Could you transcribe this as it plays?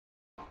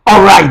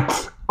All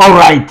right, all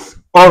right,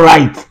 all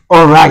right,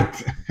 all right.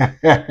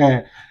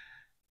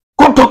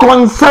 Kotoko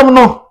nsem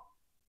no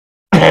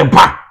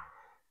eba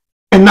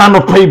ena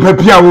no paper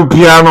bia wo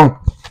bia no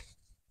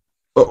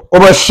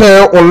over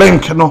share or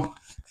link no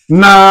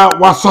na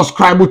wa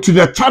subscribe to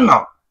the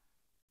channel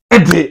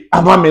ede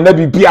aba me na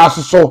bibia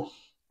so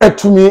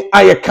etumi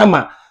aye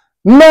kama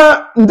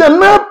na the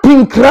na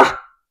pinkra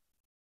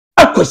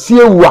Akwasi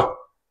Awuah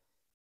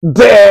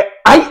the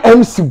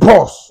IMC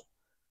boss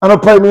and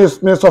prime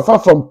minister far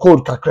from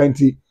code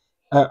kakranti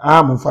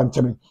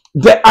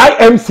the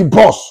IMC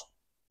boss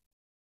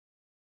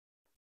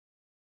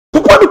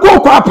people do go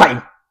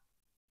kwapai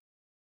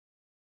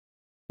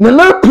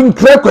na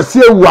pinkra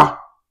Akwasi Awuah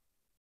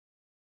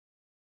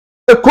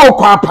e ko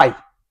kwapai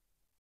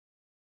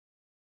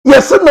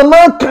yes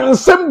na kan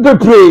sem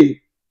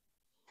bebre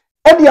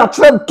e dia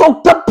trend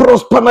Dr.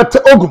 Prosperity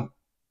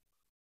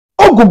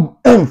Ogum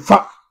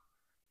emfa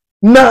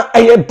na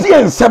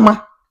ayedie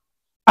nsema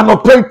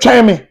anope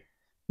tweme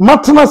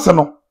matena se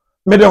no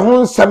me de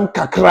ho nsem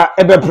kakra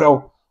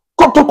ebebrɛw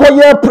kotoko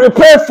ye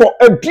prepare for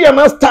a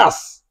DNA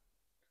Stars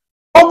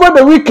over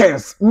the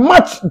weekends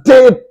match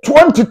day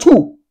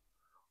 22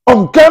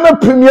 of Ghana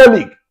Premier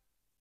League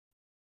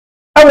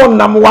I want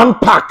number 1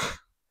 pack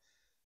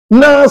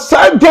na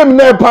side game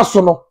na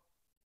paso no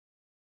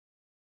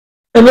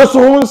eno so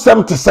ho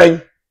nsem te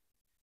say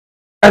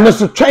eno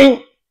so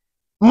twɛn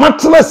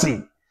matena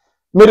se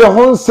me de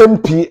ho nsem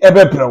pi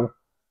ebebrɛw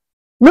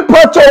me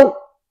pacho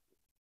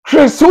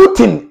Chris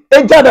Houghton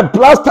eja the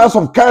Blasters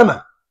of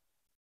Ghana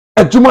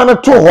adwuma na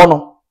to ho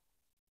no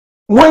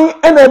wen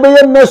ena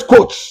be next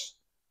coach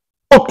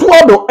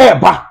otuado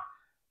eba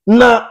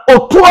na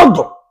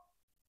otuado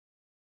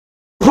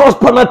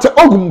Prosperity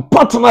Ogum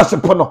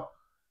partnership no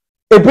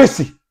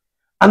ebesi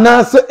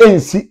anase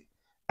ensi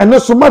ene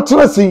so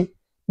matresi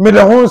me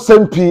de ho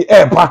nsem pi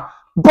eba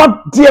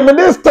but the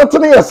minister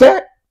tell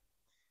say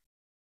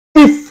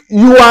if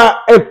you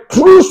are a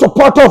true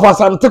supporter of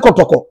Asante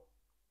Kotoko,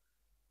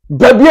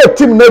 baby a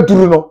team na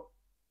duru no,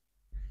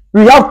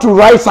 we have to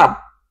rise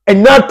up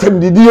and not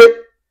team didie,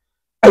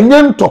 and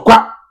yen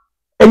tokwa,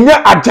 and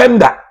yen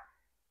agenda,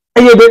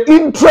 and the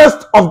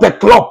interest of the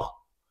club.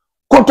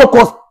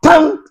 Kotoko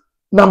stand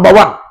number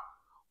 1.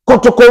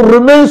 Kotoko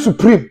remains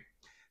supreme.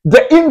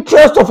 The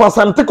interest of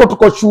Asante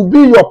Kotoko should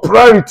be your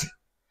priority,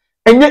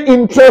 and your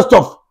interest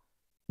of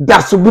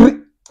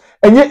Dasubri,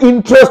 and your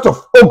interest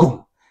of Ogum.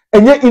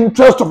 And your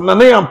interest of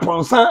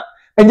AMPONSAH,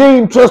 and your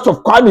interest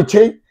of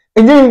Kwame,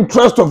 and your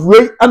interest of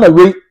way and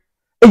away,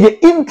 and your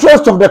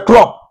interest of the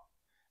club.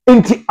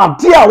 Inti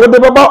adia we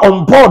beba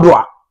on board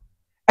wa.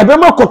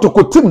 Ebema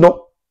Kotoko team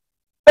no.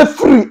 E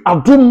free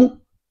adumu,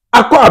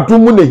 akwa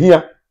adumu ne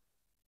hia.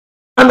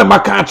 Ana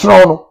maka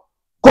achira no.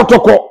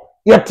 Kotoko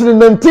yatini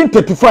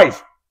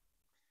 1935.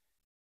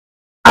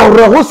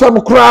 Awreho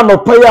sam kura no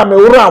paya me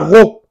wura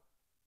ho.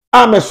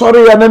 Ame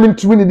sorry ya na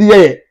mintumi ni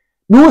diye.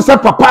 Ni se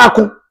papa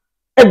ako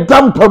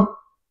dampam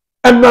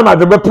enna na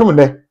de bepem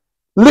ne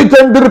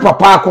legendary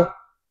papa ako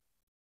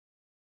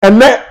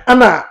enne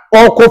ana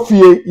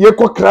okofie ye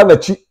kokra na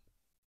chi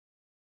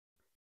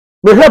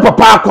me hwe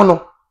papa ako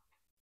no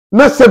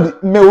na sebi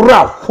me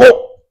wura ho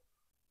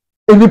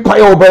enipa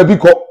ye oba bi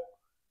ko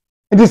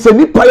it is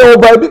enipa ye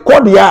oba bi ko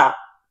dia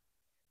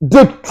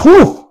the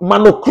truth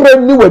manokre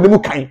ni wani mu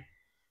kan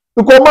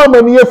because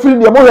mama ni ye firi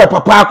ne mo hwe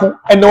papa ako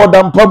enne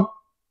odampam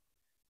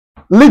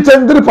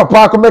legendary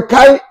papa ako me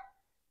kai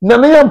na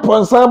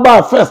AMPONSAH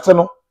ba first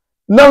no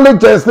na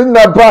legends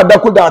na ba da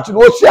ko da chi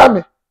o share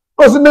me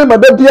o se me da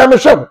bia me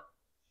hwem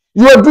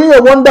you are doing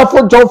a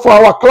wonderful job for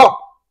our club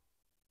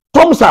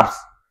thumbs ups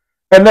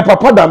and the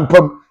papa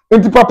dampam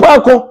enti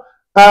papa ko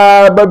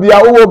ba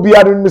bia wo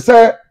bia me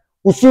say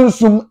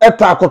usunsum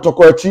eta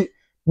Kotoko achi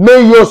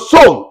may your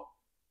soul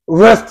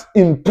rest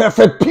in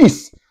perfect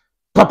peace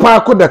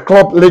papa ko the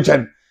club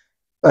legend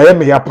I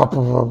me ya papa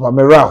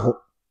meraho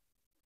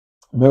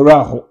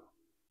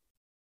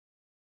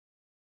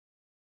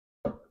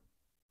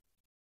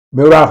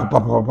Mera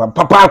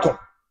papa ako.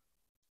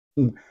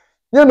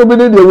 Ye no be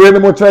dey we ni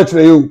mo church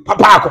you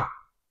papa ako.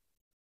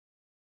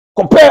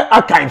 Compare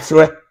archives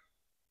we.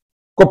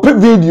 Compare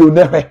video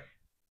na hwe.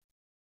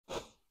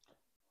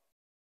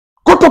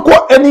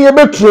 Kotoko eni e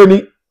be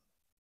training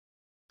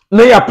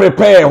na ya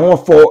prepare ho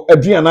for a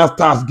DNA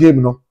Stars game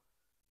no.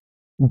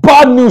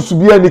 Bad news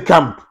be any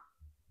camp.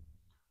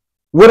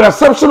 With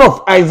reception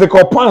of Isaac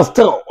Opan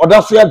still or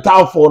that's where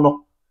downfall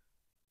no.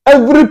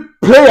 Every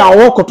player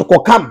wo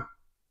Kotoko come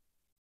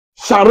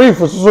Sharif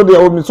so dey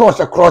omi so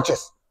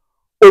crutches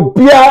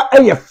obia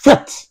e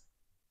fit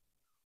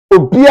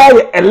obia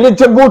e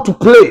eligible to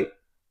play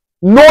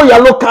no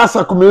yellow card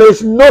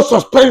accumulation no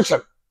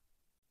suspension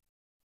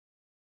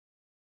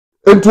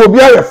and to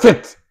obia e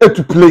fit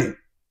to play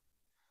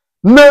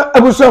na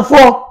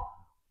abusafo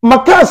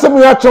maka asem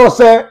ya cho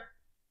say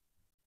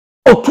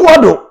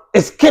Otuado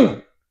is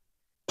keen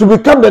to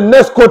become the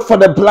next coach for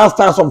the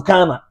Blasters of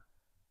Ghana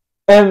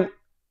and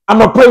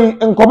I'm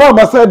praying in Koba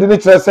Ambassador the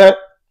nature say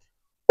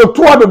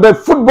Otuado the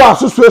Football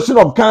Association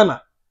of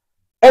Ghana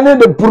ene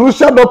the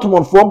Borussia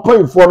Dortmund for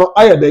paying for no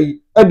aye dey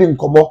edin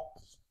komo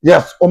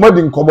yes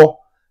omadi nkomo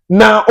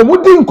na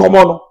omudi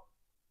nkomo no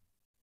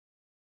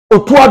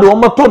otuado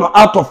omato no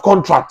out of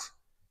contract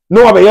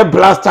no abaye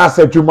Blasters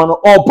adwuma no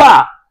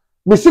oba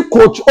mesi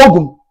coach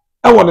Ogum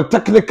e won the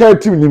technical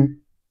team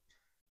nim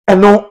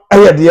eno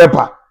aye de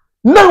eba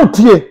now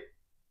tie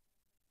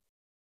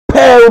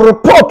per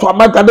report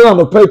amagade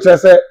no page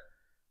say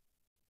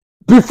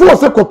before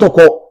say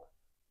Kotoko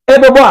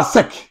ebebo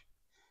asek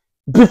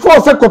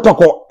before say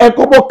Kotoko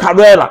ekobo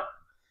Carrera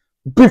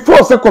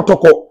before say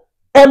Kotoko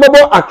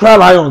ebebo Accra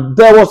Lions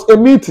there was a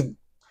meeting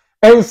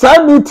and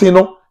inside meeting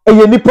no a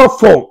nipa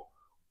form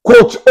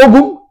coach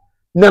Ogum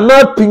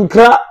Nana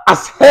Pinkra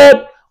as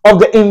head of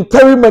the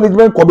interim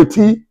management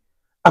committee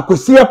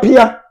Akwasi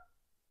appear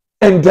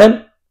and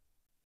then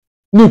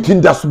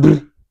Newton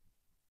Dasubri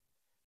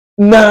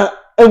na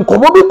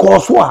enkomo bi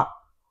koso a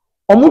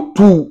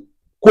omutu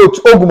coach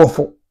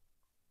Ogumofo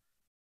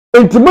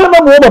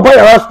entimana mo baba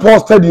ya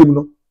sports stadium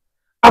no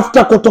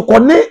after Kotoko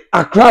ne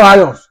Accra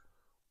Lions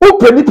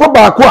open nipa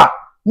baako a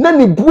na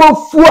ni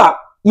buafu a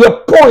ye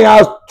pon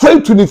ya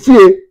straight to the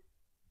fie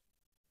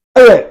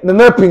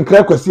Nana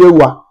Pinkra Akwasi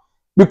Awuah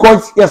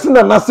because yes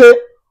na say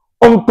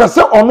on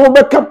person ono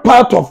beka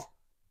part of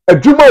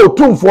adwuma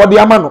otumfo de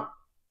amano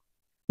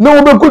na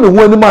wo beku ne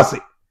ho anim ase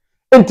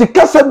enti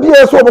kasa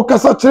bia so wo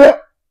kasa kire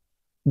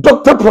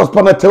Dr.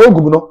 Prosper na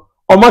Ogum no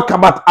o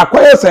makabat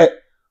akwaye se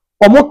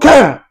o mo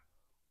kan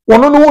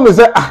wono no wo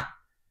say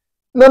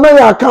na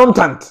ya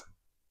accountant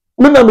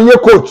me na me ye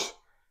coach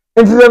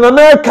enti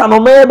na ka no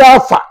me da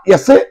afa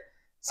yese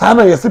sa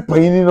na yese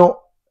panini no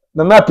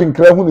na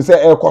Pinkra hu ni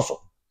say ekoso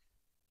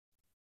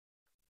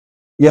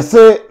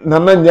yese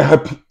nana nya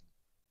happy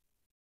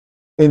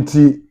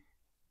enti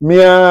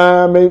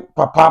me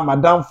papa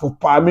madam for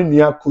pa me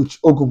nia coach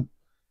Ogum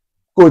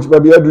coach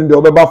baby adun de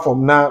obeba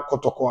from na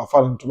Kotoko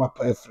afa ntoma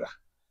pa efra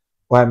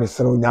why me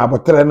sere onya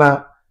abotre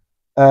na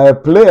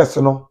players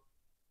no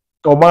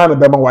o ma na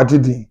be ma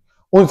wagidi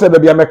unse da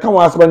bia me ka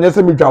wa asba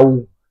nyese me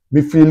dwawo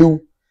me feelu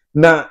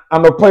na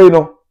anopai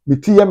no me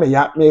tiye me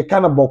ya me ka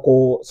na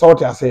boko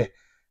sort ase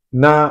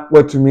na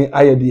watumi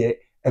ayede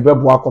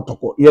ebebo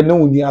Kotoko ye ne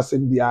uni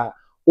asem bia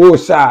o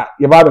sha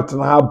ye ba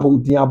betena ha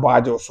bodin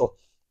abaje so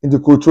ndi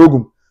coach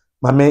Ogum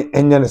mame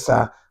enye ne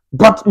sa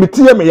but me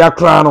tie me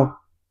yakra no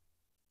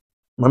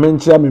mame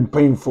nchia me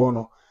painful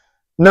no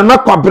na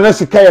kwabena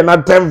sika ye na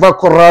Denver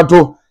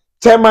Colorado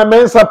Chema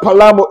Mensa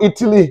Palermo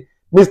Italy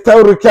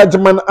Mr. Ulrike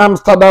German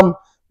Amsterdam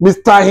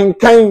Mr.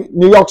 Hinkai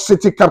New York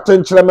City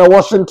Captain Chileme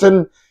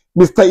Washington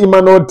Mr.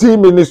 Emmanuel D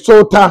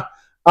Minnesota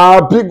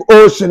Big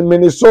Ocean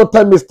Minnesota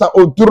Mr.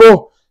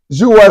 Oduro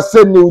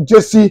USA New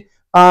Jersey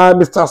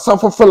Mr.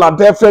 Suffolk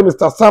Philadelphia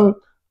Mr. Sam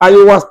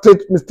Iowa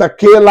State Mr.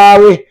 K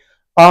Larry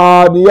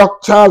New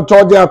York Charles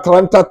Georgia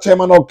Atlanta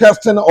Chairman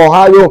Augustine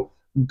Ohio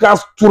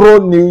Gastro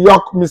New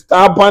York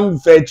Mr.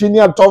 Aban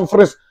Virginia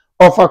Dumfries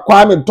of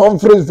Aquame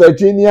Dumfries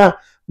Virginia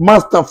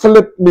Master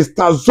Philip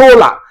Mr.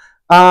 Zola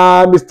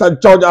Mr.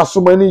 George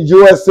Asumani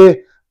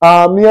USA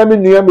Miami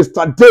New York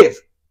Mr. Dave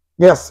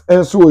yes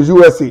and so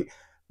USA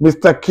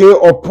Mr. K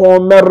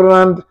Opon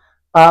Maryland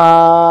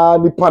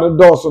the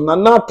Paradox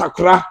Nana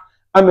Takra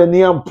Ameni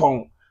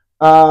Ampon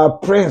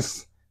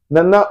Prince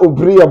Nana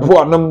Obria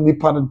Boanam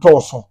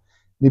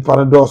ni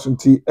Paradox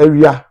nti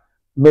area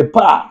me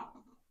pa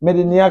me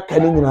de nia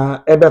kani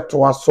nyina ebe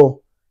to aso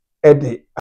ede